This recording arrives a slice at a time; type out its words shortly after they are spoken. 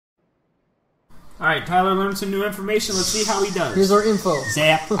Alright, Tyler learned some new information. Let's see how he does. Here's our info.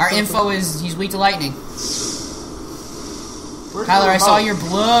 Zap. Our info is he's weak to lightning. Where's Tyler, the I saw remote? your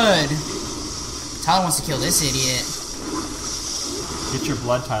blood. Tyler wants to kill this idiot. Get your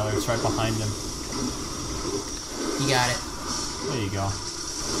blood, Tyler. It's right behind him. You got it. There you go.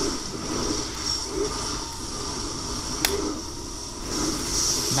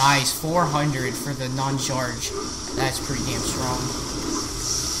 Nice, 400 for the non-charge. That's pretty damn strong.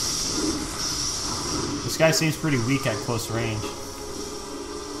 This guy seems pretty weak at close range.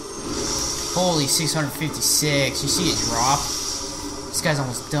 Holy, 656. You see it drop? This guy's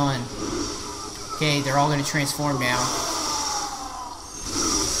almost done. Okay, they're all going to transform now.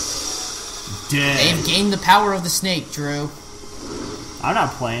 Dead. They've gained the power of the snake, Drew. I'm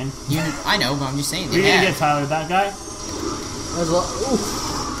not playing. I know, but I'm just saying. What are you gonna get, Tyler? That guy?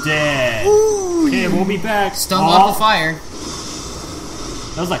 Dead. Ooh. Okay, we'll be back. Stung up the fire.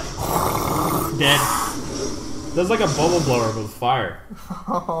 That was like dead. That's like a bubble blower with fire.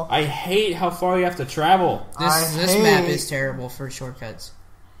 I hate how far you have to travel. This map is terrible for shortcuts.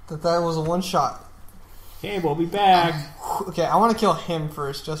 That was a one shot. Okay, we'll be back. Okay, I want to kill him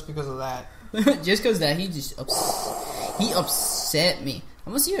first, just because of that. Just because that, he upset me.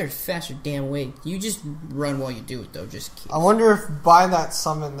 I'm gonna see you faster damn way. You just run while you do it though. Just keep. I wonder if by that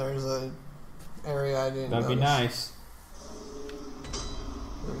summon there's a area I didn't That'd be notice. nice.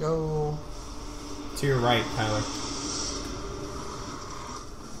 Here we go. To your right, Tyler.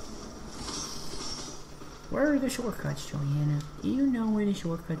 Where are the shortcuts, Joanna? Do you know where the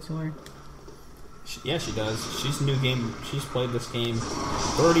shortcuts are? Yeah, she does. She's played this game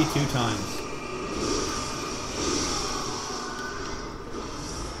 32 times.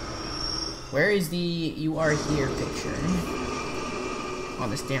 Where is the "you are here" picture on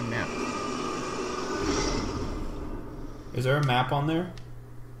this damn map? Is there a map on there?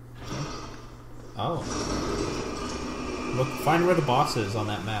 Oh. Look, find where the boss is on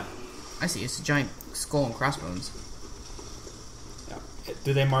that map. I see. It's a giant skull and crossbones. Yeah.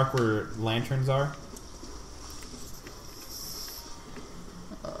 Do they mark where lanterns are?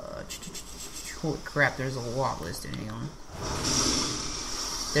 Holy crap! There's a lot listed. Hang on.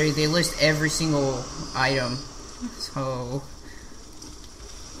 They list every single item. So.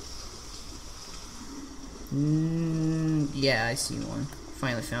 Yeah, I see one.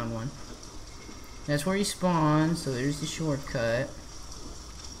 Finally found one. That's where you spawn, so there's the shortcut.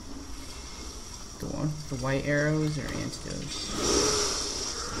 The one, the white arrows or antidotes.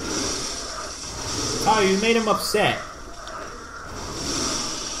 Oh, you made him upset.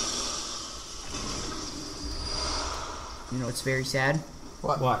 You know what's very sad?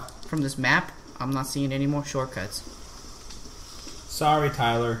 What? From this map, I'm not seeing any more shortcuts. Sorry,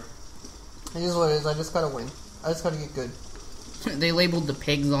 Tyler. It is what it is. I just gotta win. I just gotta get good. They labeled the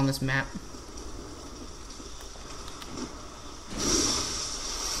pigs on this map.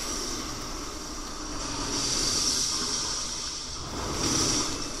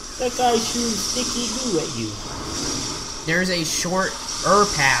 That guy shooting sticky glue at you. There's a shorter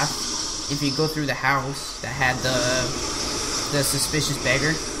path if you go through the house that had the suspicious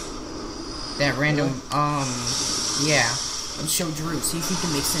beggar. That random, yeah. Let's show Drew, see if he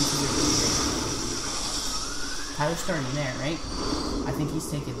can make sense of it. Tyler's starting there, right? I think he's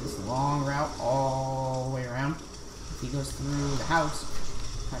taking this long route all the way around. If he goes through the house,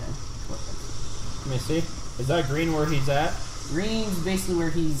 kind of. Let me see. Is that green where he's at? Green's basically where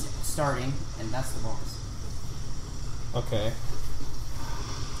he's starting, and that's the boss. Okay.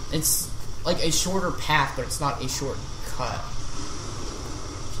 It's like a shorter path, but it's not a short cut.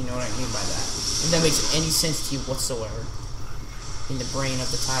 If you know what I mean by that. If that makes any sense to you whatsoever. In the brain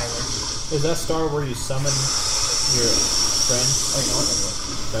of the Tyler. Is that star where you summon your friend? Oh, you know what?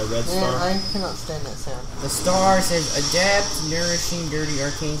 That red Man, star? I cannot stand that sound. The star says, adapt, nourishing, dirty,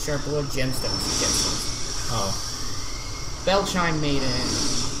 arcane, sharp blood, gemstones. Oh. Bellchime Maiden.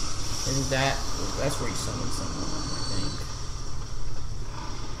 Isn't that? That's where you summon someone, I think.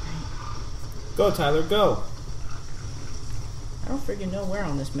 Go, Tyler, go. I don't freaking know where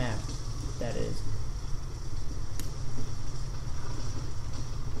on this map that is.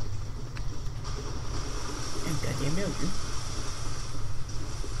 Goddamn no, dude.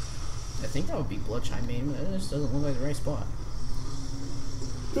 I think that would be Bloodshine Maiden, but this doesn't look like the right spot.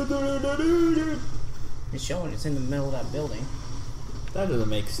 It's showing it's in the middle of that building. That doesn't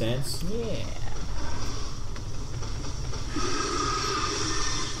make sense. Yeah.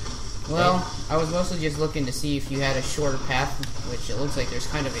 Well, I was mostly just looking to see if you had a shorter path, which it looks like there's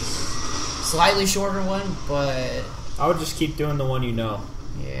kind of a slightly shorter one, but... I would just keep doing the one you know.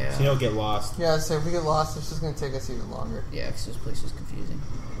 Yeah. So you don't get lost. Yeah, so if we get lost, it's just gonna take us even longer. Yeah, because this place is confusing.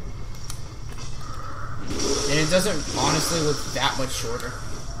 doesn't honestly look that much shorter.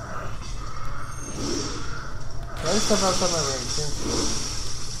 Why step outside my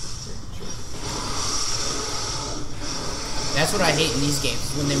range? That's what I hate in these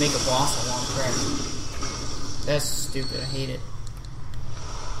games, when they make a boss a long track. That's stupid, I hate it.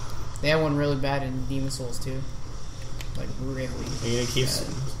 They had one really bad in Demon Souls too. Like, really Are you gonna keep bad.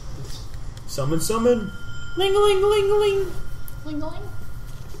 summon? Ling-a-ling-a-ling-a-ling. Bling-a-ling.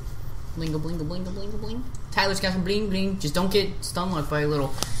 Bling-a-bling-a-bling-a-bling-a-bling. Tyler's got some bling-bling. Just don't get stun-locked by a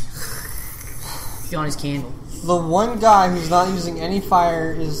little... on his candle. The one guy who's not using any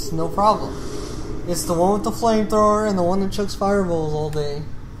fire is no problem. It's the one with the flamethrower and the one that chucks fireballs all day.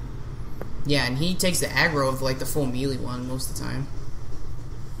 Yeah, and he takes the aggro of, like, the full melee one most of the time.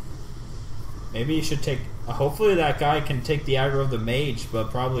 Maybe you should take... hopefully that guy can take the aggro of the mage, but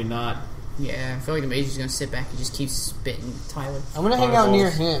probably not. Yeah, I feel like the mage is gonna sit back and just keep spitting Tyler. I'm gonna hang out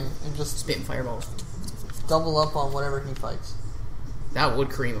near him and just Spitting fireballs. double up on whatever he fights. That would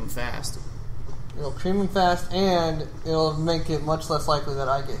cream him fast. It'll cream him fast, and it'll make it much less likely that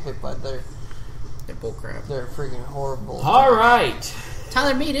I get hit by their Bullcrap. freaking horrible. Alright!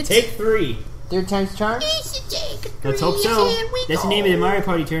 Tyler made it. Take 3. Third time's charm? Let's hope so. That's the name of the Mario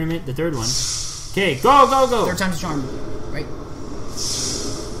Party tournament, the third one. Okay, go, go, go! Third time's a charm. Right?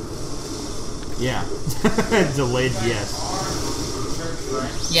 Yeah. Delayed yes.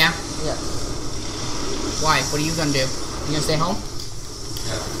 Yeah. Yeah. Why? What are you gonna do? You gonna stay home?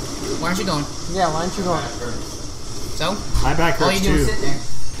 Why aren't you going? Yeah, why aren't you going? So? My back All you hurts do is too. sit there.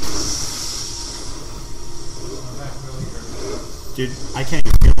 Dude, I can't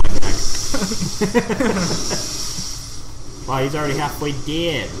even feel my back. Wow, he's already halfway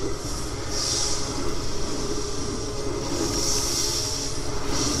dead.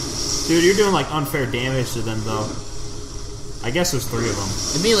 Dude, you're doing like unfair damage to them though. I guess there's 3 of them.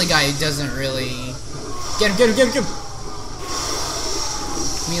 The melee guy doesn't really... Get him, get him, get him, get him!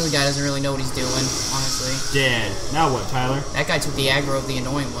 Melee guy doesn't really know what he's doing, honestly. Dead. Now what, Tyler? That guy took the aggro of the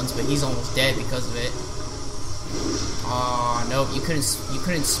annoying ones, but he's almost dead because of it. Oh no, you couldn't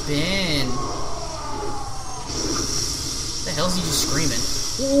spin. What the hell is he just screaming?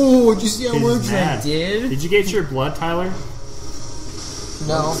 Oh, did you see how He's much mad. that did? Did you get your blood, Tyler?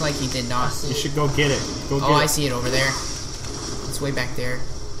 No. Looks like he did not. You should go get it. Go get Oh, it. I see it over there. It's way back there.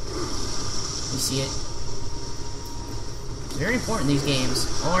 You see it? It's very important, these games.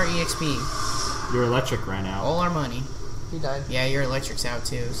 All our EXP. Your electric ran out. All our money. He died. Yeah, your electric's out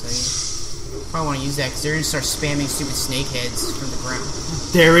too, so you probably want to use that because they're going to start spamming stupid snake heads from the ground.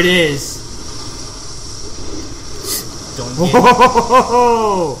 There it is. Don't get it.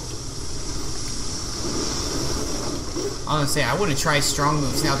 Whoa! I was gonna say, I wouldn't try strong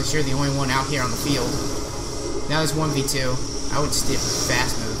moves now that you're the only one out here on the field. Now it's 1v2. I would stick with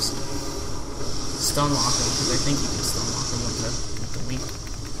fast moves. Stun lock them, because I think you can stun lock them with the weak.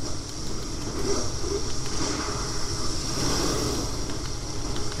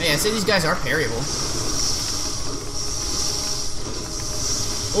 Hey, I said these guys are parryable.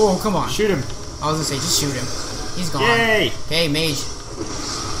 Oh, come on. Shoot him. I was gonna say, just shoot him. He's gone. Yay! Okay, mage.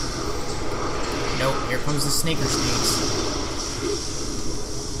 Nope, here comes the snaker snakes.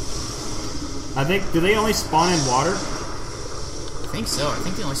 I think, do they only spawn in water? I think so. I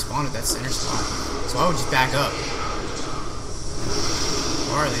think they only spawn at that center spot. So I would just back up.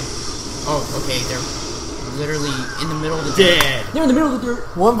 Where are they? Oh, okay. They're literally in the middle of the dirt. Dead. They're in the middle of the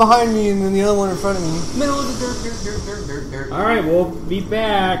dirt. One behind me and then the other one in front of me. Middle of the dirt. Alright, we'll be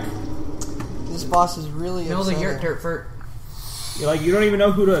back. This boss is really Middle of the upsetting. dirt. You're like, you don't even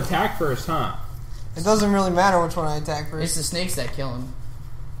know who to attack first, huh? It doesn't really matter which one I attack It's first. the snakes that kill him.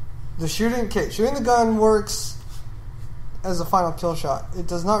 The shooting the gun works as a final kill shot. It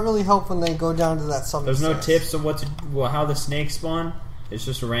does not really help when they go down to that summon. There's no stance. tips of how the snakes spawn? It's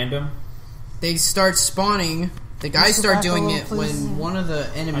just random? They start spawning. The guys Mr. start doing Buffalo, it please. when one of the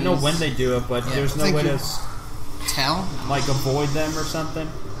enemies... I know when they do it, but Yeah, there's no thank way you. to, tell. like, avoid them or something.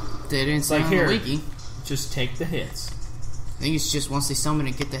 They didn't say Like on the here. wiki. Just take the hits. I think it's just once they summon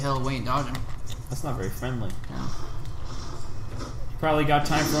it, get the hell away and dodge them. That's not very friendly. Yeah. Probably got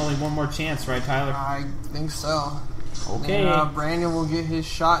time for only one more chance, right, Tyler? I think so. Okay. And, Brandon will get his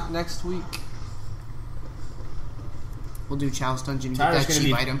shot next week. We'll do Chalice Dungeon and Tyler's get that gonna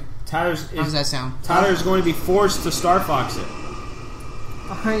cheap be- item. How How does that sound? Tyler's going to be forced to Star Fox it.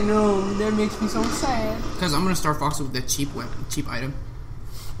 I know, that makes me so sad. Because I'm gonna Star Fox it with the cheap item.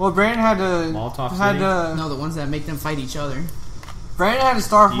 Well, Brandon had to... Molotov had City? to... No, the ones that make them fight each other. Brandon had to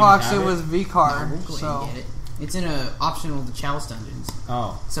Star Do you Fox have it it? with V-Car, No, we'll go ahead so... and get it. It's in a optional the Chalice Dungeons,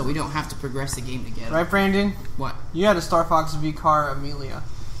 Oh. so we don't have to progress the game together. Right, Brandon? What? You had to Star Fox V-Car Amelia.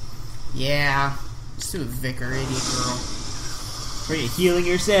 Yeah. Just do a vicar, idiot girl. Freaking healing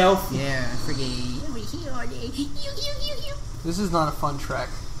yourself. Yeah, freaking. This is not a fun track.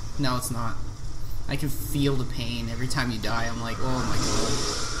 No, it's not. I can feel the pain every time you die. I'm like, oh my god.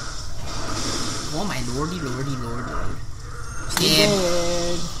 Oh my lordy, lordy, lord, lord. Dead.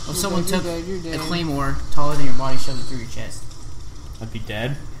 If someone took a claymore taller than your body, shoved it through your chest. I'd be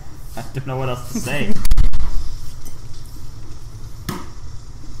dead. I don't know what else to say.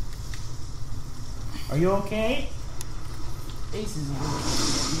 Are you okay? Ace is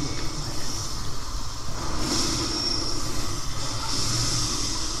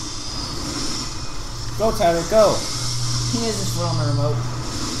Go, Tyler, go. He has his foot on the remote.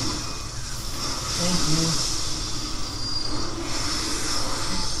 Thank you.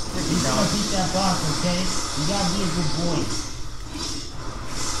 You gotta beat that boss, okay? You gotta be a good boy.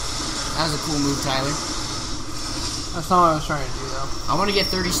 That was a cool move, Tyler. That's not what I was trying to do, though. I want to get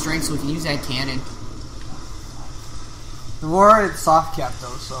 30 strength so we can use that cannon. We're at soft cap,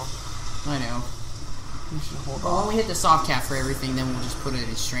 though, so I know. we should hold Well, off when we hit the soft cap for everything, then we'll just put it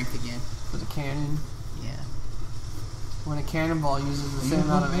in strength again. for the cannon. Yeah. When a cannonball uses the same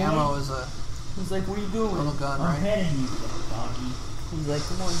amount of ammo as a He's like, what are you doing? little gun, I'm right? petting you, doggy. He's like,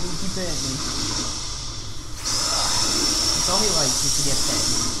 come on, dude, keep petting me. That's all he likes is to get pet.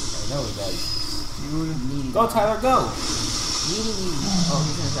 I know he does. Needy. Go, Tyler, go. Needy, needy. Oh,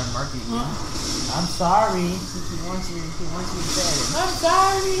 he's gonna start marking you. I'm sorry. He wants you to pet him. I'm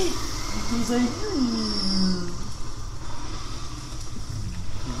sorry. He's like,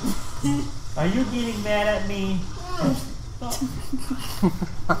 Are you getting mad at me?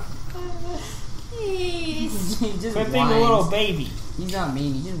 he just Quit being a little whines. baby. He's not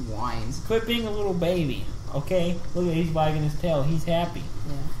mean, he just whines. Quit being a little baby, okay? Look at he's wagging his tail. He's happy.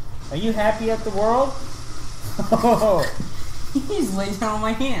 Yeah. Are you happy at the world? Oh, He's laid down on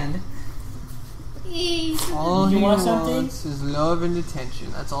my hand. All You he want wants something? is love and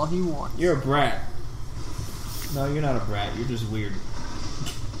attention. That's all he wants. you're a brat. No, you're not a brat. You're just weird.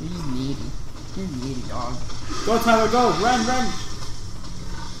 You're just needy. You're needy, dog. Go, Tyler, go. Run, run.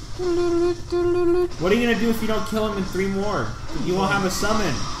 What are you going to do if you don't kill him in 3 more? You won't have a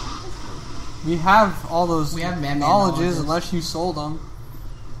summon. We have all those We have Madman knowledges, knowledges. unless you sold them.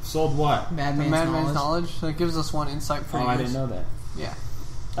 Sold what? The Madman's Madman's knowledge. knowledge. That gives us one insight for Oh, I didn't know that. Yeah.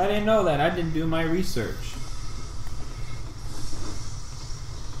 I didn't know that. I didn't do my research.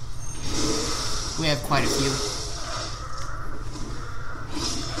 We have quite a few.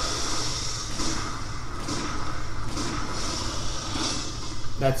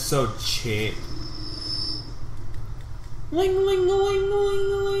 That's so cheap. Ling, ling, ling,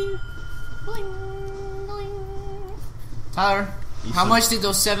 ling, ling. Tyler, You how said- much did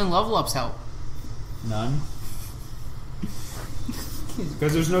those 7 level ups help? None.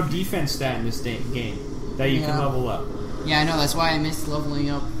 Because there's no defense stat in this game that you can Yeah. level up. Yeah, I know, that's why I missed leveling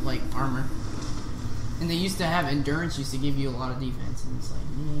up, like, armor. And they used to have endurance used to give you a lot of defense, and it's like,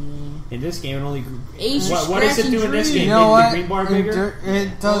 In this game, it only. Ace, What does it do in this scratch game? You know Make what? the green bar bigger? It well,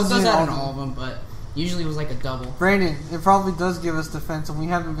 it does, does that in all. all of them, but usually it was like a double. Brandon, it probably does give us defense, and we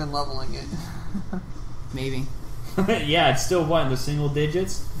haven't been leveling it. Maybe. Yeah, it's still what, in the single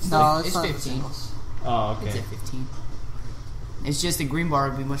digits? No, it's it's not 15. singles. Oh, It's okay. at 15. It's just the green bar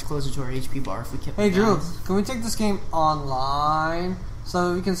would be much closer to our HP bar if we kept Hey it Drew, balanced. can we take this game online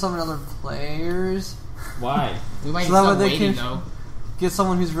so we can summon other players? Why? We might So get that way stuck they waiting, can- though. Get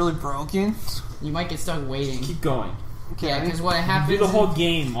someone who's really broken. You might get stuck waiting. Keep going. Okay. Yeah, because what happens... Do the whole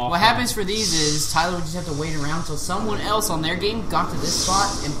game off. What happens for these is Tyler would just have to wait around until someone else on their game got to this spot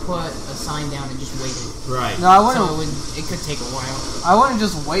and put a sign down and just waited. Right. No, I So wouldn't. it could take a while. I wouldn't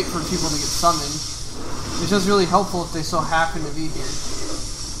just wait for people to get summoned. It's just really helpful if they so happen to be here.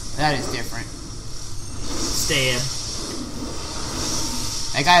 That is different. Stab.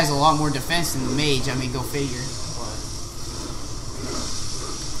 That guy has a lot more defense than the mage. I mean, go figure.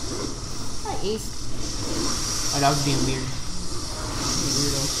 Hi, Ace. My dog's being weird.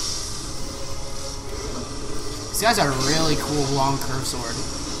 Weirdo. This guy's got a really cool long curved sword.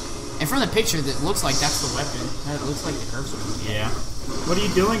 And from the picture, that looks like that's the weapon. That looks like the curved sword. Yeah. What are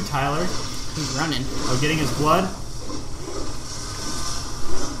you doing, Tyler? He's running. Oh, getting his blood?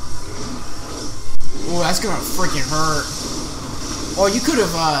 Oh, that's gonna freaking hurt. Oh, you could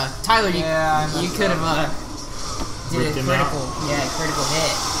have, Tyler, you, Yeah, I you messed could up. have, did Ripped a him critical. Yeah, critical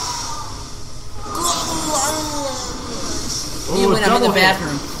hit. You Ooh, went up in the double hit.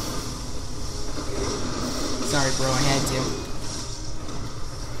 bathroom. Sorry, bro, I had to.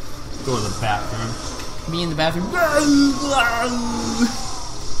 Go to the bathroom. Me in the bathroom. You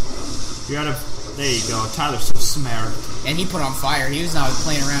gotta. There you go. Tyler's so smart. And he put on fire. He was not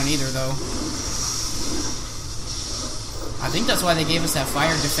playing around either, though. I think that's why they gave us that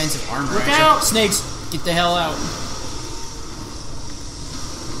fire defensive armor. Look out! Snakes, get the hell out.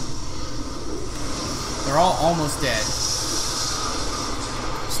 They're all almost dead.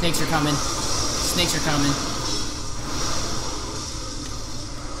 Snakes are coming. Snakes are coming.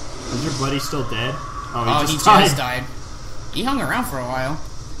 Is your buddy still dead? Oh, he just died. He hung around for a while.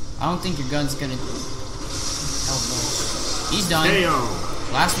 I don't think your gun's gonna help much. He's done.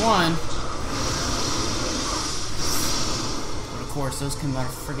 Heyo. Last one. But of course, those come out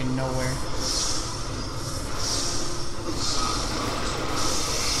of friggin' nowhere.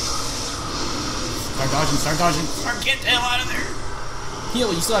 Start dodging, start dodging. Start, get the hell out of there.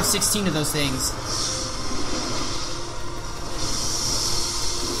 Heal, you still have 16 of those things.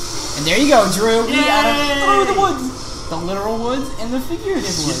 And there you go, Drew. We got through the woods. The literal woods and the figurative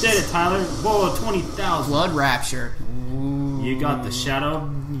woods. You did it, Tyler. Whoa, 20,000. Blood Rapture. Ooh. You got the Shadow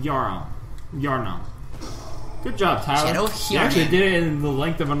Yarno. Good job, Tyler. Shadow You actually did it in the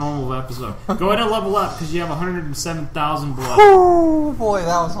length of a normal episode. Go ahead and level up because you have 107,000 blood. Oh boy,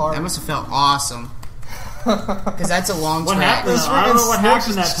 that was hard. That must have felt awesome. Because that's a long What track. happened? I don't know what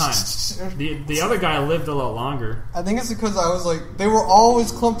happened that time. The other guy lived a lot longer. I think it's because I was like, they were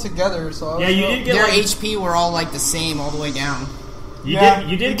always clumped together, so I was you did get Their like, HP were all like the same all the way down. You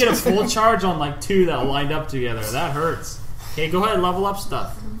did get a full charge on like 2 that lined up together. That hurts. Okay, go ahead and level up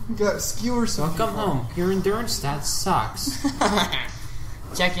stuff. You got skewer some. Welcome home. Your endurance stat sucks.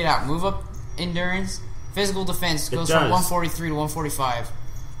 Check it out. Move up endurance. Physical defense goes does. from 143 to 145.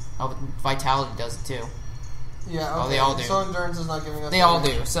 Oh, but vitality does it too. Yeah, okay. Oh, they all do. So endurance is not giving us. They all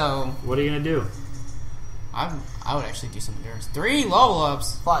do. So What are you gonna do? I would actually do some endurance. 3 level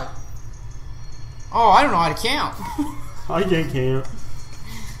ups. 5. Oh, I don't know how to count. I can't.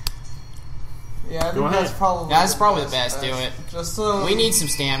 Yeah, I Go think ahead. that's probably the best. Do it. Just so We need some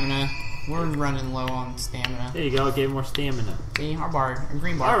stamina. We're running low on stamina. There you go. Get more stamina. See, our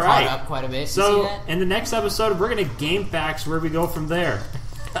green bar All right. caught up quite a bit. You see So that? in the next episode, we're gonna game facts where we go from there.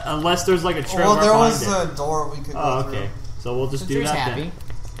 Unless there's like a trail Well, right there behind was it. a door we could Oh, go okay. through. So we'll just So do Drew's that happy. then.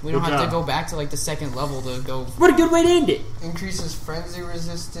 We don't Good have job. to go back to like the second level to go. What a good way to end it. Increases frenzy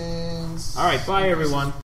resistance. All right. Bye, everyone.